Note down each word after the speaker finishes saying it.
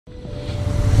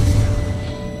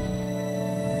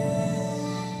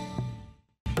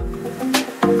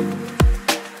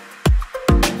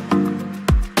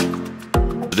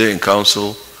today in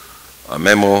Council, a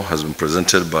memo has been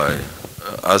presented by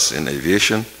us in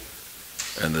aviation,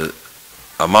 and the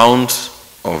amount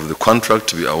of the contract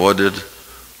to be awarded,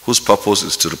 whose purpose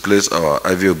is to replace our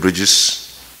IVO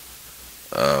bridges,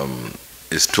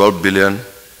 is 12 billion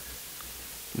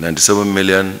 97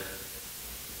 million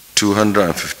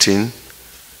 215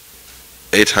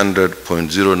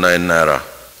 800.09 naira,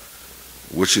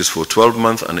 which is for 12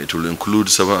 months, and it will include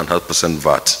 7.5%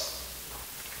 VAT.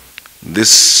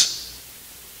 This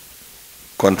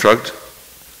contract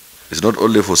is not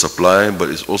only for supply, but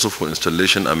it's also for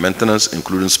installation and maintenance,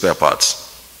 including spare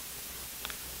parts,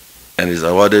 and is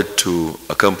awarded to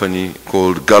a company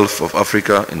called Gulf of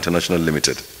Africa International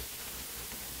Limited.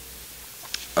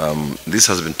 This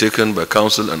has been taken by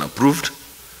Council and approved,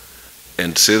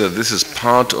 and say that this is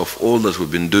part of all that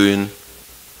we've been doing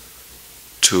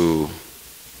to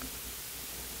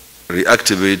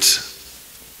reactivate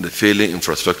the failing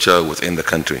infrastructure within the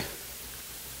country.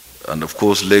 And of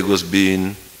course, Lagos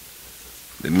being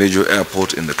the major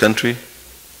airport in the country,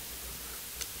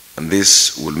 and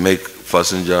this will make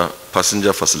passenger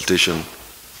facilitation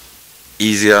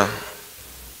easier,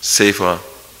 safer,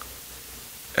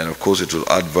 and of course it will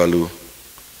add value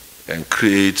and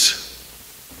create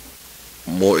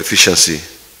more efficiency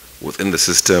within the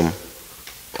system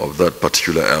of that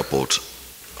particular airport,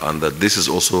 and that this is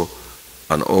also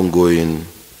an ongoing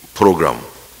program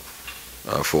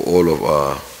for all of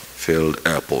our failed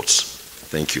airports.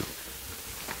 Thank you.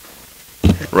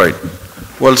 Right.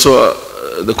 Well, so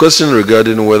the question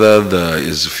regarding whether there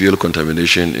is fuel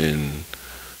contamination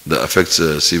that affects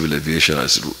civil aviation,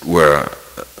 as it were,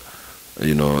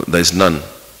 there is none,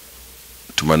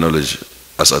 to my knowledge,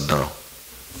 as at now.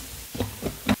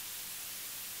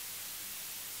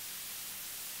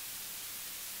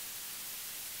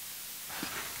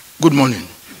 Good morning.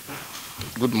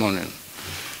 Good morning.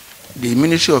 The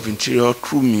Ministry of Interior,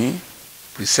 through me,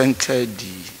 presented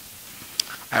the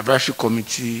Advisory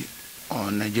Committee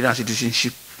on Nigerian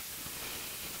Citizenship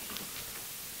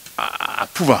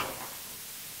approval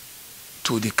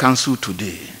to the Council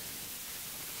today.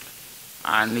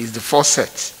 And it's the first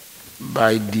set.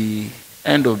 By the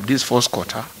end of this first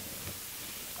quarter,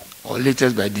 or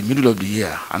latest by the middle of the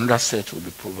year, another set will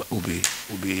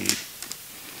be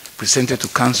presented to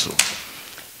Council.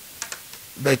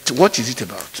 But what is it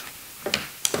about?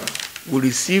 We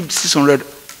received 600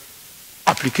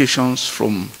 applications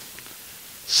from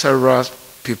several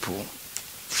people,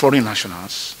 foreign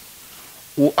nationals,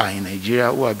 who are in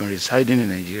Nigeria, who have been residing in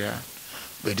Nigeria,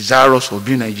 but desirous of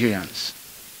being Nigerians.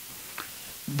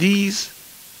 These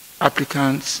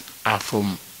applicants are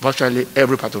from virtually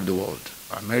every part of the world: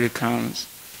 Americans,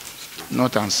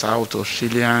 North and South,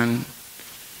 Australian,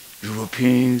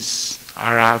 Europeans,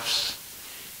 Arabs,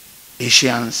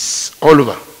 Asians, all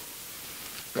over.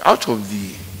 But out of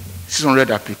the 600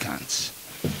 applicants,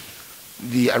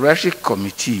 the Advisory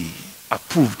Committee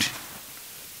approved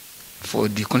for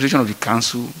the consideration of the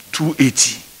Council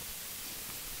 280.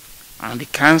 And the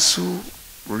Council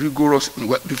rigorously,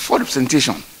 before the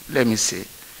presentation, let me say,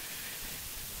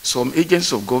 some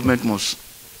agents of government must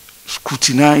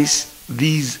scrutinize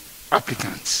these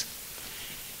applicants.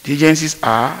 The agencies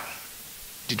are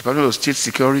the Department of State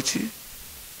Security,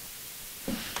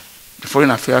 the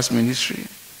Foreign Affairs Ministry,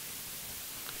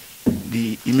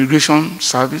 the Immigration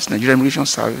Service, Nigerian Immigration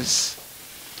Service,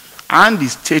 and the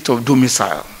state of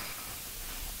domicile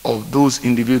of those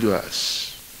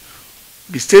individuals.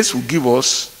 The states will give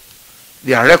us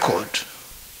their record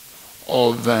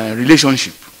of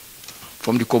relationship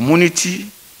from the community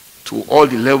to all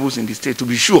the levels in the state, to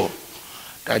be sure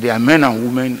that they are men and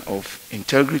women of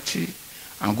integrity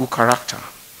and good character.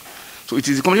 So it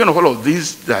is the combination of all of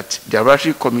these that the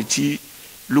Advisory Committee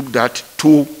looked at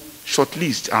to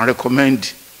shortlist and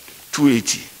recommend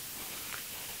 280.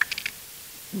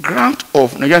 Grant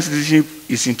of Nigerian citizenship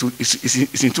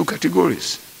is in two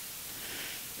categories.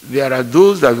 There are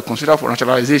those that we consider for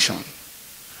naturalization,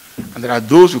 and there are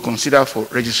those we consider for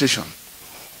registration.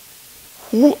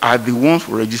 Who are the ones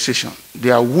for registration?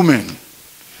 They are women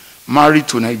married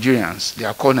to Nigerians. They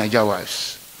are called Niger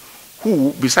wives,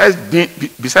 who, besides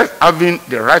having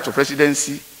the right of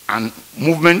residency and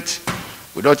movement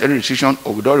without any restriction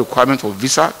or without requirement of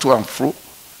visa to and fro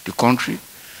the country,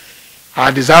 are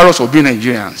desirous of being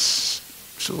Nigerians.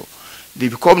 So they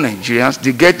become Nigerians.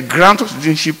 They get grant of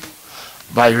citizenship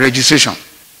by registration.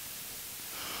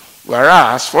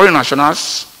 Whereas foreign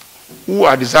nationals who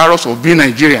are desirous of being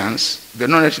Nigerians, but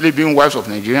not actually being wives of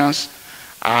Nigerians,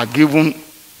 are given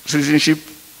citizenship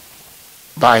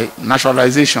by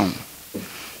naturalization.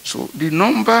 So the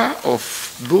number of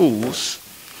those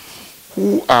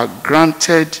who are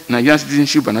granted Nigerian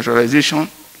citizenship by naturalization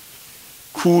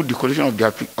through the collection of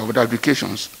the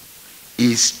applications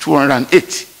is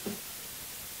 208.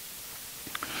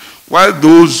 While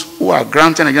those who are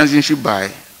granted Nigerian citizenship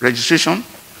by registration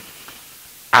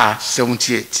are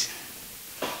 78.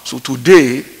 So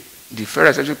today, the Federal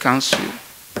Executive Council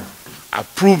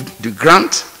approved the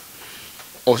grant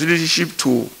of citizenship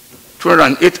to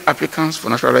 208 applicants for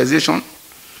naturalization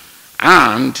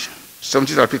and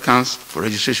 70 applicants for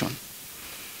registration,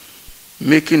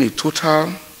 making a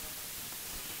total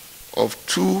of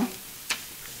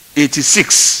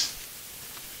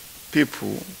 286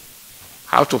 people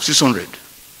out of 600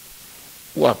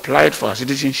 who applied for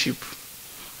citizenship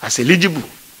as eligible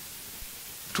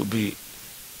to be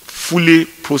fully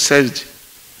processed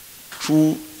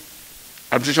through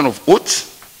administration of oath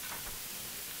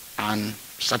and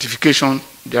certification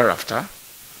thereafter,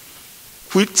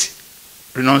 with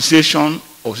renunciation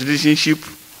of citizenship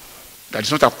that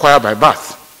is not acquired by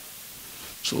birth.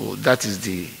 So that is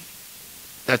the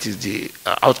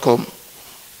outcome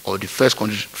of the fair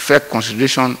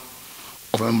consideration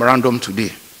of a memorandum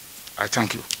today. I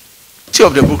thank you. The key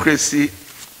of democracy,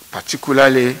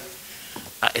 particularly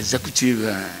executive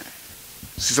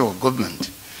system of government,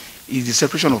 is the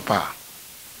separation of power.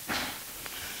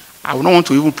 I would not want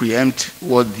to even preempt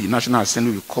what the National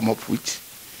Assembly will come up with.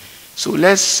 So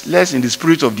let's in the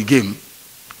spirit of the game,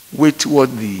 wait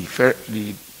what the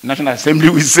National Assembly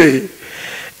will say.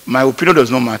 My opinion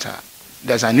does not matter.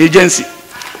 There's an agency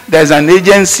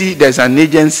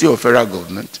of federal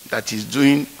government that is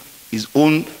doing its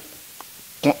own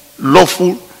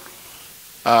lawful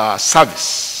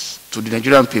service to the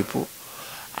Nigerian people,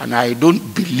 and I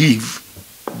don't believe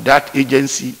that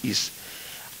agency is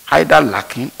either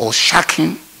lacking or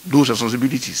shirking those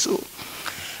responsibilities. So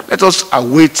let us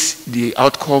await the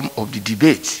outcome of the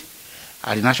debate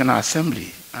at the National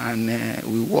Assembly, and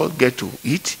we will get to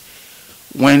it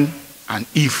when and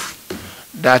if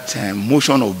that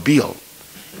motion of bill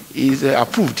is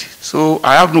approved. So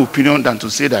I have no opinion than to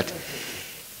say that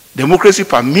democracy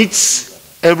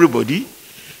permits everybody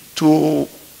to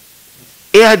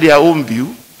air their own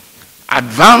view,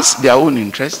 advance their own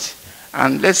interest,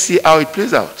 and let's see how it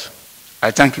plays out.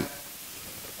 I thank you.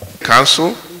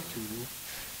 Council,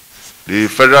 the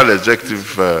Federal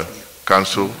Executive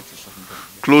Council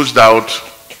closed out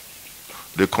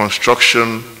the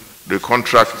construction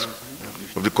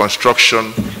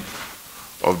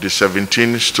of the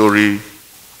 17-story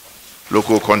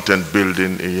local content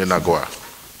building in Yenagoa.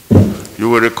 You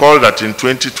will recall that in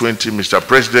 2020, Mr.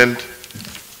 President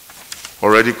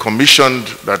already commissioned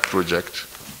that project.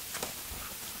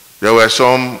 There were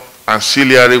some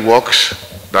ancillary works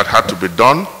that had to be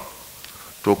done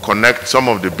to connect some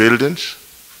of the buildings,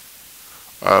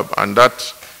 and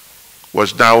that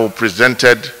was now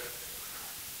presented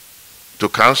to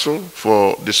Council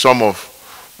for the sum of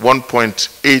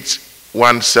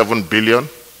 1.817 billion.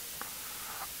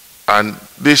 And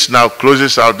this now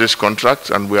closes out this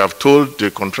contract, and we have told the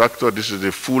contractor this is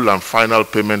the full and final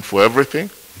payment for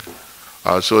everything.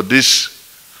 So this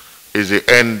is the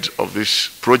end of this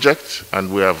project,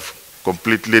 and we have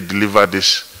completely delivered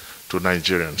this to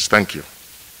Nigerians. Thank you.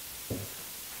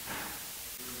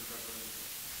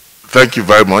 Thank you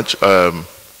very much.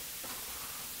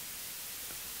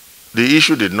 The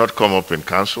issue did not come up in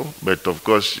Council, but of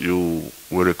course you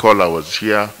will recall I was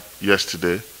here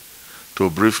yesterday to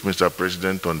brief Mr.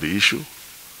 President on the issue.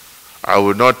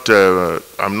 I'm not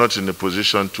in a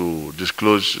position to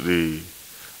disclose the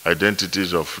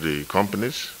identities of the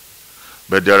companies,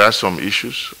 but there are some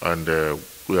issues, and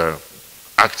we are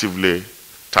actively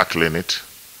tackling it.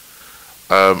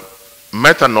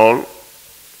 Methanol,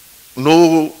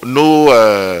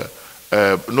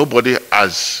 nobody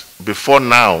has before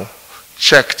now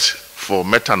checked for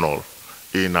methanol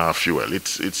in our fuel.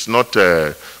 It's not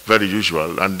very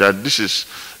usual, and this is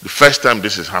the first time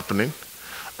this is happening,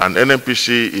 and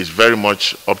NNPC is very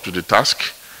much up to the task,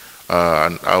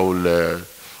 and I will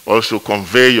also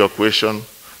convey your question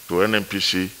to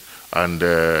NNPC and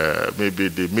maybe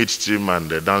the midstream and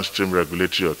the downstream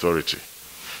regulatory authority.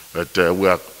 But we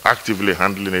are actively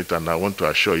handling it, and I want to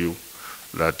assure you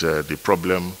that the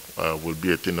problem will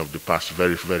be a thing of the past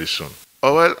very, very soon.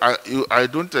 Oh, well, I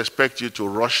don't expect you to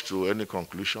rush to any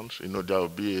conclusions. You know, there will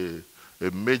be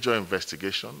a major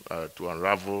investigation to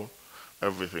unravel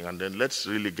everything, and then let's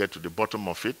really get to the bottom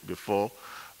of it before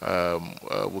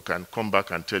we can come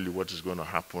back and tell you what is going to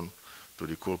happen to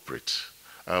the culprits.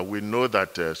 We know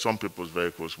that some people's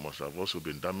vehicles must have also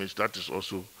been damaged. That is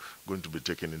also going to be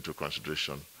taken into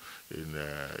consideration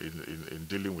in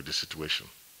dealing with the situation.